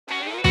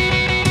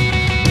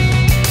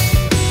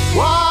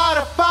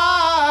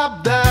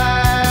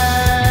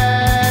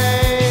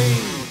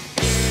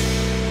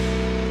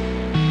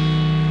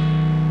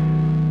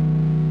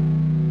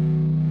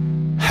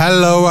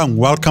Hello and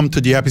welcome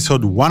to the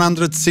episode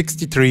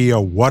 163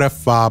 of What a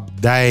Fab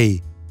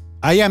Day.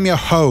 I am your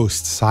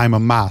host,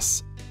 Simon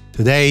Mas.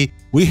 Today,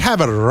 we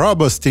have a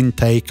robust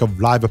intake of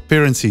live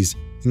appearances,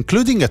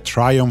 including a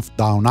Triumph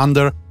Down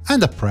Under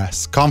and a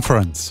press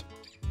conference.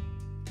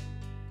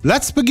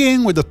 Let's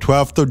begin with the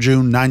 12th of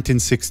June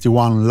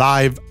 1961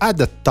 live at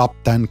the Top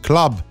 10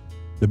 Club.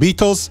 The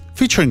Beatles,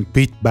 featuring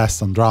Pete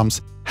Best on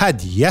drums,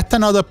 had yet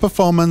another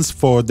performance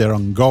for their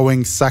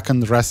ongoing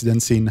second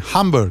residency in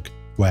Hamburg,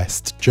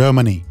 West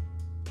Germany.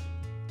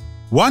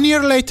 1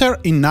 year later,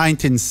 in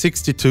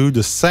 1962,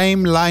 the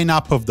same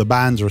lineup of the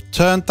band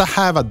returned to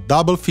have a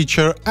double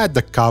feature at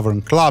the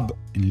Cavern Club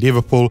in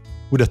Liverpool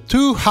with a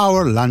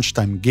 2-hour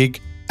lunchtime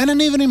gig and an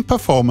evening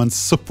performance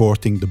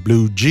supporting the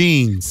Blue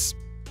Jeans.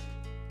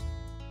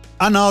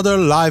 Another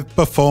live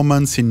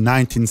performance in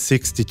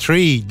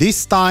 1963,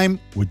 this time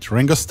with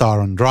Ringo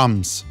Starr on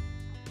drums.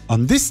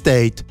 On this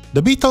date,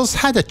 the Beatles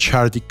had a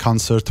charity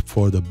concert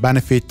for the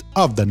benefit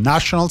of the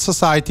National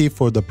Society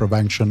for the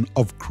Prevention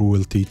of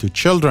Cruelty to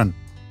Children,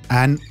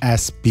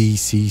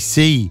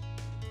 NSPCC.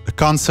 The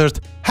concert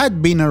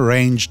had been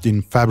arranged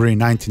in February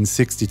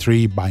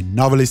 1963 by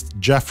novelist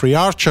Jeffrey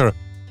Archer,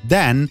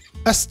 then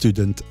a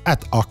student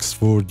at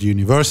Oxford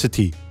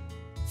University.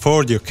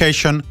 For the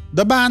occasion,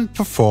 the band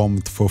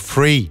performed for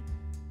free.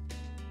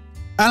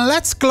 And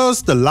let's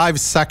close the live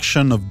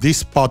section of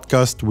this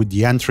podcast with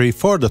the entry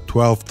for the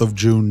 12th of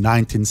June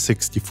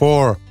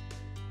 1964.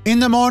 In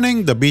the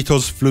morning, the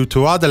Beatles flew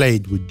to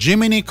Adelaide, with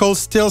Jimmy Nichols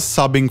still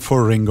subbing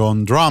for Ringo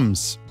on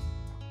drums.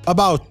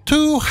 About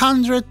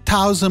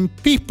 200,000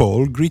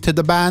 people greeted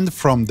the band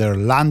from their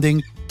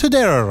landing to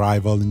their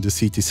arrival in the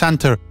city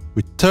centre,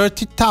 with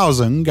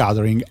 30,000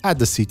 gathering at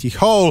the City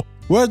Hall,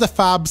 where the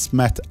Fabs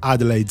met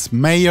Adelaide's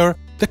mayor,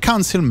 the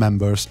council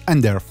members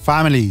and their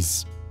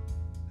families.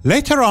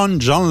 Later on,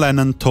 John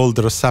Lennon told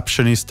the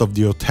receptionist of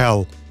the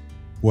hotel,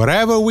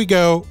 "Wherever we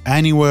go,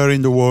 anywhere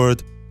in the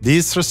world,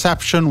 this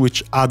reception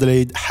which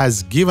Adelaide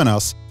has given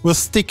us will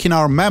stick in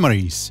our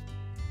memories."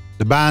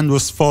 The band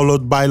was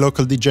followed by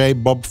local DJ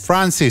Bob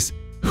Francis,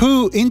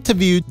 who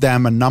interviewed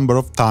them a number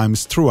of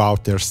times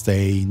throughout their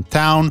stay in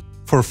town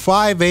for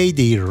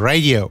 5AD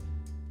radio.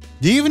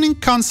 The evening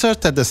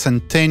concert at the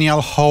Centennial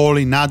Hall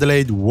in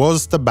Adelaide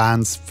was the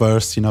band's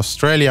first in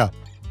Australia.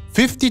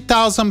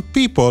 50,000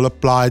 people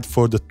applied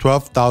for the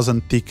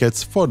 12,000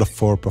 tickets for the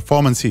 4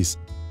 performances,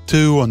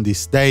 2 on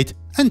this date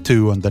and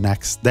 2 on the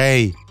next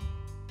day.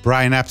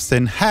 Brian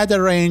Epstein had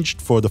arranged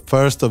for the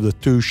first of the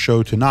 2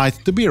 shows tonight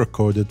to be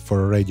recorded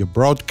for a radio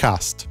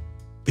broadcast.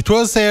 It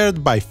was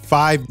aired by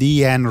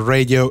 5DN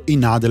Radio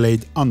in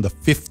Adelaide on the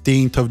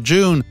 15th of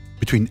June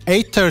between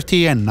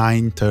 8:30 and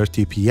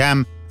 9:30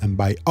 p.m. and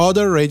by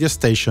other radio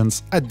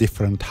stations at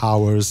different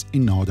hours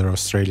in other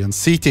Australian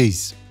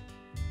cities.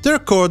 The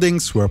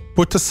recordings were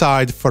put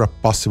aside for a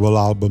possible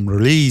album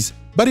release,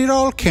 but it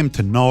all came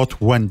to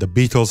naught when the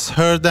Beatles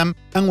heard them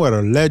and were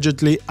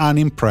allegedly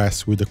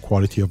unimpressed with the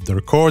quality of the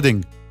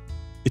recording.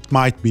 It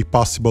might be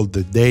possible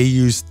that they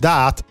used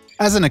that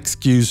as an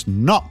excuse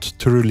not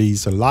to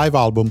release a live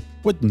album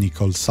with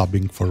Nichols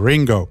subbing for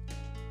Ringo.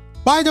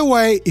 By the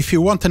way, if you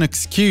want an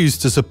excuse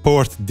to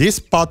support this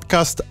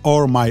podcast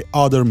or my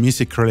other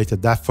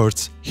music-related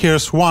efforts,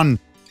 here's one.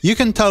 You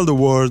can tell the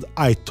world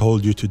I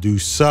told you to do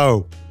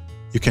so.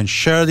 You can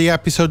share the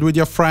episode with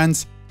your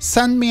friends,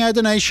 send me a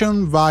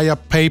donation via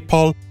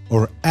PayPal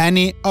or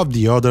any of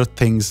the other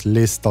things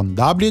listed on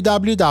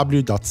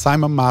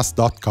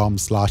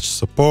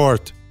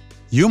www.simonmas.com/support.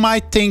 You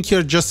might think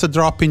you're just a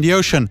drop in the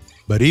ocean,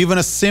 but even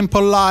a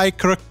simple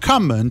like or a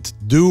comment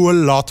do a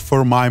lot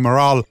for my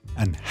morale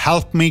and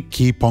help me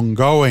keep on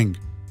going.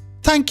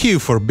 Thank you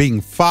for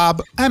being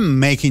fab and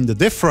making the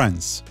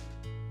difference.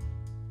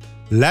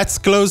 Let's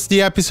close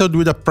the episode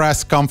with a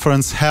press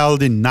conference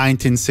held in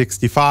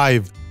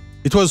 1965.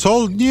 It was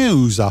old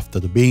news after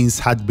the beans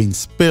had been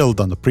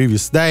spilled on the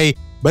previous day,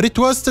 but it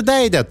was the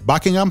day that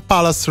Buckingham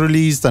Palace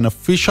released an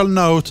official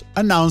note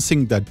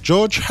announcing that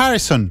George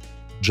Harrison,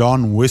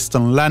 John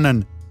Winston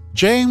Lennon,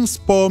 James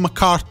Paul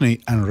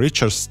McCartney and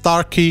Richard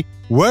Starkey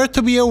were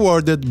to be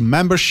awarded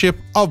membership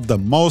of the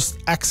Most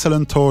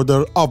Excellent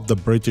Order of the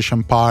British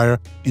Empire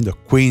in the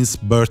Queen's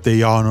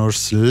Birthday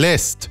Honours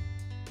list.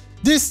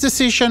 This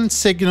decision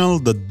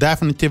signaled the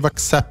definitive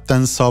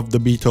acceptance of the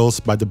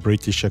Beatles by the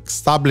British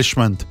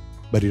establishment,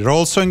 but it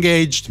also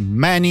engaged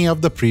many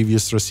of the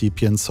previous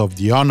recipients of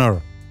the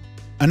honour.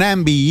 An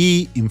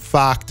MBE, in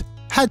fact,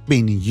 had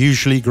been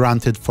usually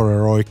granted for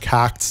heroic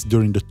acts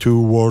during the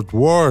 2 world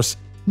wars,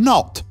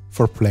 not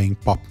for playing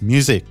pop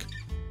music.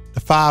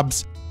 The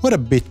Fabs were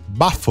a bit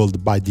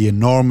baffled by the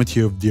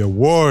enormity of the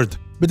award,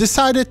 but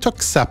decided to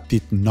accept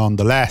it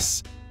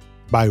nonetheless.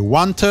 By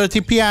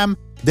 1:30 p.m.,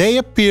 they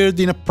appeared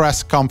in a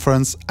press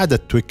conference at the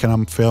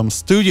Twickenham Film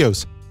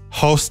Studios,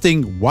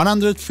 hosting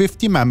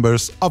 150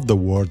 members of the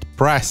world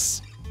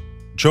press.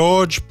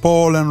 George,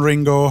 Paul and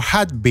Ringo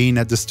had been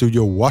at the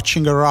studio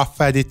watching a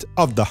rough edit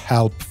of the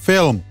Help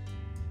film.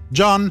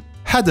 John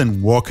hadn't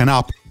woken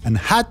up and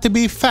had to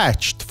be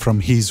fetched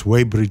from his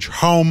Weybridge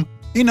home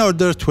in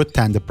order to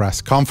attend the press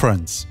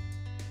conference.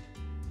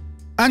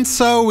 And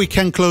so we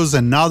can close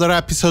another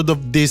episode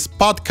of this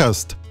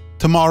podcast.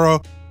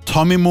 Tomorrow,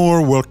 Tommy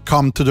Moore will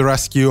come to the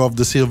rescue of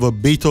the Silver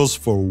Beatles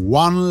for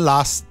one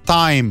last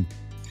time.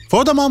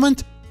 For the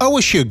moment, I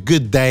wish you a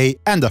good day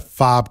and a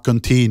fab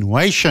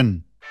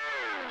continuation.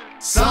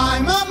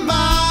 Simon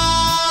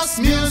Mas,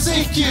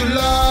 music you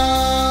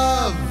love.